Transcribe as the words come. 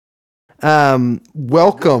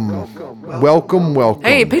Welcome.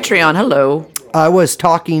 Hey, Patreon, hello. I was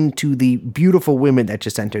talking to the beautiful women that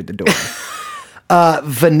just entered the door.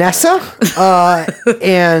 Vanessa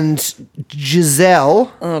and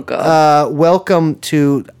Giselle. Oh, God. Welcome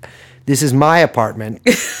to... This is my apartment,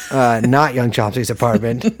 not Young Chomsky's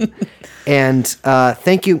apartment. And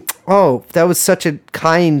thank you. Oh, that was such a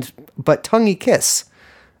kind but tonguey kiss.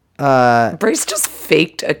 Brace just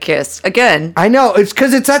faked a kiss. Again. I know. It's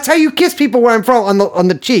because that's how you kiss people where I'm from, on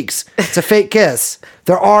the cheeks. It's a fake kiss.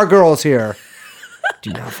 There are girls here.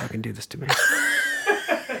 Do not fucking do this to me.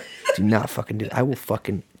 Do not fucking do. I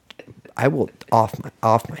will off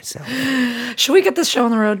myself. Should we get this show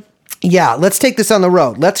on the road? Yeah, let's take this on the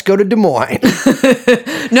road. Let's go to Des Moines.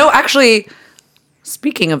 No, actually,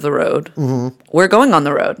 speaking of the road, we're going on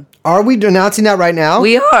the road. Are we announcing that right now?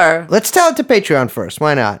 We are. Let's tell it to Patreon first.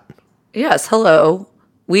 Why not? Yes, hello.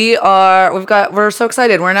 We're so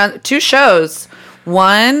excited. We're on 2 shows.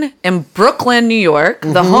 One in Brooklyn, New York,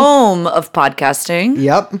 the home of podcasting.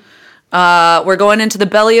 Yep. We're going into the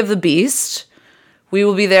belly of the beast. We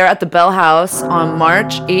will be there at the Bell House on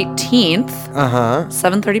March 18th,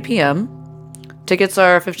 7:30 p.m. Tickets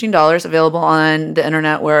are $15, available on the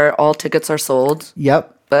internet where all tickets are sold.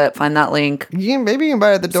 Yep. But find that link Maybe you can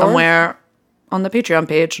buy it at the door. somewhere on the Patreon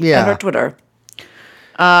page and our Twitter.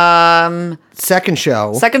 Second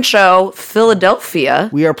show, Philadelphia.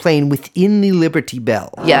 We are playing Within the Liberty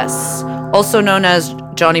Bell. Yes. Also known as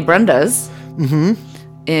Johnny Brenda's.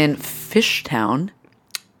 In Fishtown.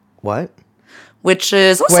 What? Which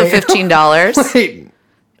is also $15. Wait.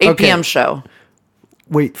 8 p.m. show.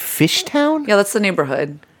 Wait, Fishtown? Yeah, that's the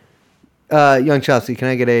neighborhood. Young Chelsea, can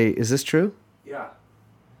I get is this true? Yeah.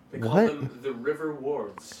 They call What? them the River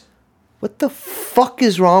Wards. What the fuck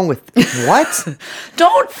is wrong with... What?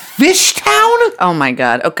 Don't... Fishtown? Oh, my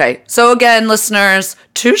God. Okay. So, again, listeners,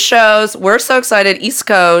 2 shows. We're so excited. East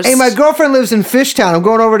Coast. Hey, my girlfriend lives in Fishtown. I'm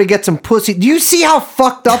going over to get some pussy. Do you see how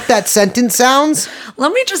fucked up that sentence sounds?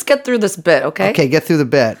 Let me just get through this bit, okay? Okay, get through the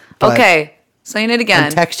bit. but Okay. Saying it again.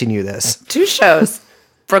 I'm texting you this. 2 shows.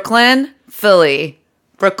 Brooklyn, Philly.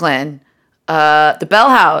 Brooklyn. The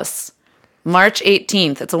Bell House. March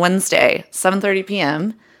 18th. It's a Wednesday. 7:30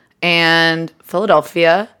 p.m. And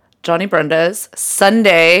Philadelphia, Johnny Brenda's,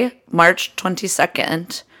 Sunday, March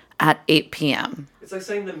 22nd at 8 p.m. It's like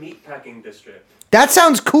saying the meatpacking district. That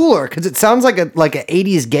sounds cooler because it sounds like a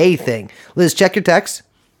 80s gay thing. Liz, check your text.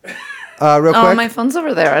 Real quick. Oh, my phone's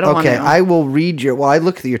over there. I don't want to. Okay, I will read I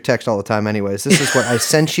look at your text all the time anyways. This is what I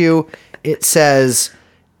sent you. It says,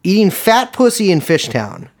 eating fat pussy in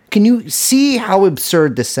Fishtown. Can you see how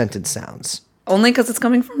absurd this sentence sounds? Only because it's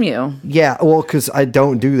coming from you. Yeah, well, because I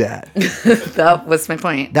don't do that. That was my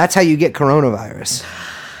point. That's how you get coronavirus.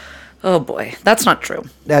 Oh, boy. That's not true.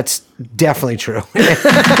 That's definitely true.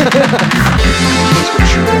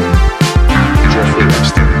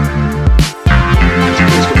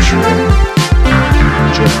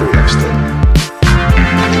 Jeffrey Epstein.